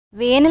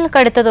വേനൽ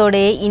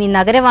കടുത്തതോടെ ഇനി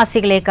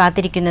നഗരവാസികളെ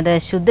കാത്തിരിക്കുന്നത്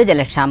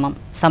ശുദ്ധജലക്ഷാമം.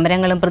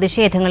 സമരങ്ങളും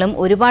പ്രതിഷേധങ്ങളും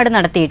ഒരുപാട്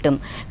നടത്തിയിട്ടും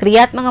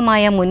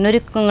ക്രിയാത്മകമായ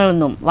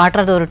മുന്നൊരുക്കങ്ങളൊന്നും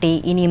വാട്ടർ അതോറിറ്റി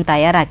ഇനിയും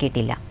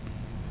തയ്യാറാക്കിയിട്ടില്ല.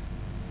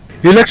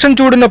 ഇലക്ഷൻ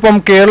ചൂടിനൊപ്പം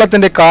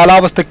കേരളത്തിന്റെ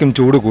കാലാവസ്ഥയ്ക്കും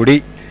ചൂടുകൂടി.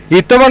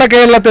 ഇത്തവണ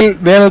കേരളത്തിൽ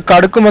വേനൽ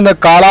കടുക്കുമെന്ന്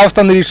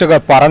കാലാവസ്ഥാ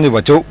നിരീക്ഷകർ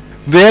പറഞ്ഞുവച്ചു.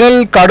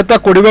 വേനലിൽ കടുത്ത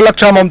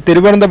കുടിവെള്ളക്ഷാമം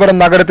തിരുവനന്തപുരം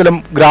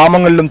നഗരത്തിലും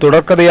ഗ്രാമങ്ങളിലും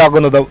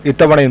തുടർക്കഥയാകുന്നത്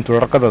ഇത്തവണയും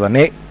തുടർക്കഥ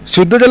തന്നെ.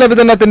 ശുദ്ധജല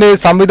വിതരണത്തിന്റെ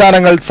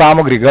സംവിധാനങ്ങൾ,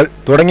 സാമഗ്രികൾ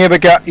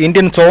തുടങ്ങിയവയ്ക്ക്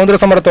ഇന്ത്യൻ സ്വാതന്ത്ര്യ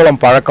സമരത്തോളം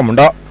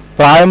പഴക്കമുണ്ട്.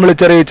 പ്രായം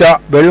വിളിച്ചറിയിച്ച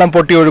വെള്ളം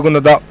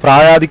പൊട്ടിയൊഴുകുന്നത്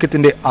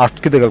പ്രായാധിക്യത്തിന്റെ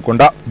അസ്ഥിതകൾ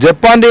കൊണ്ട്.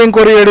 ജപ്പാന്റെയും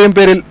കൊറിയയുടെയും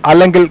പേരിൽ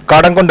അല്ലെങ്കിൽ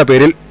കടം കൊണ്ട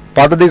പേരിൽ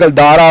പദ്ധതികൾ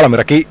ധാരാളം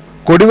ഇറക്കി.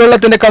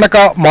 കുടിവെള്ളത്തിന്റെ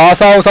കണക്ക്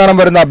മാസാവസാനം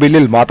വരുന്ന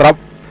ബില്ലിൽ മാത്രം.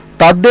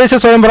 തദ്ദേശ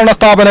സ്വയംഭരണ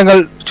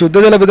സ്ഥാപനങ്ങൾ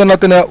ശുദ്ധജല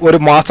വിതരണത്തിന് ഒരു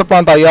മാസ്റ്റർ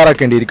പ്ലാൻ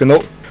തയ്യാറാക്കേണ്ടിയിരിക്കുന്നു.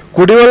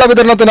 കുടിവെള്ള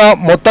വിതരണത്തിന്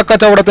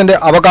മൊത്തക്കച്ചവടത്തിന്റെ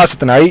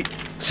അവകാശത്തിനായി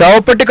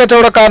ശവപ്പെട്ടി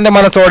കച്ചവടക്കാരന്റെ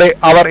മനസ്സോടെ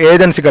അവർ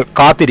ഏജൻസികൾ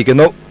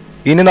കാത്തിരിക്കുന്നു.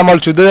 ഇനി നമ്മൾ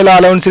ശുദ്ധജല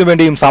അലവൻസിന്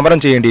വേണ്ടിയും സമരം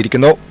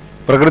ചെയ്യേണ്ടിയിരിക്കുന്നു.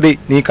 പ്രകൃതി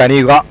നീ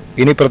കനിയുക,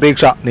 ഇനി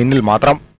പ്രതീക്ഷ നിന്നിൽ മാത്രം.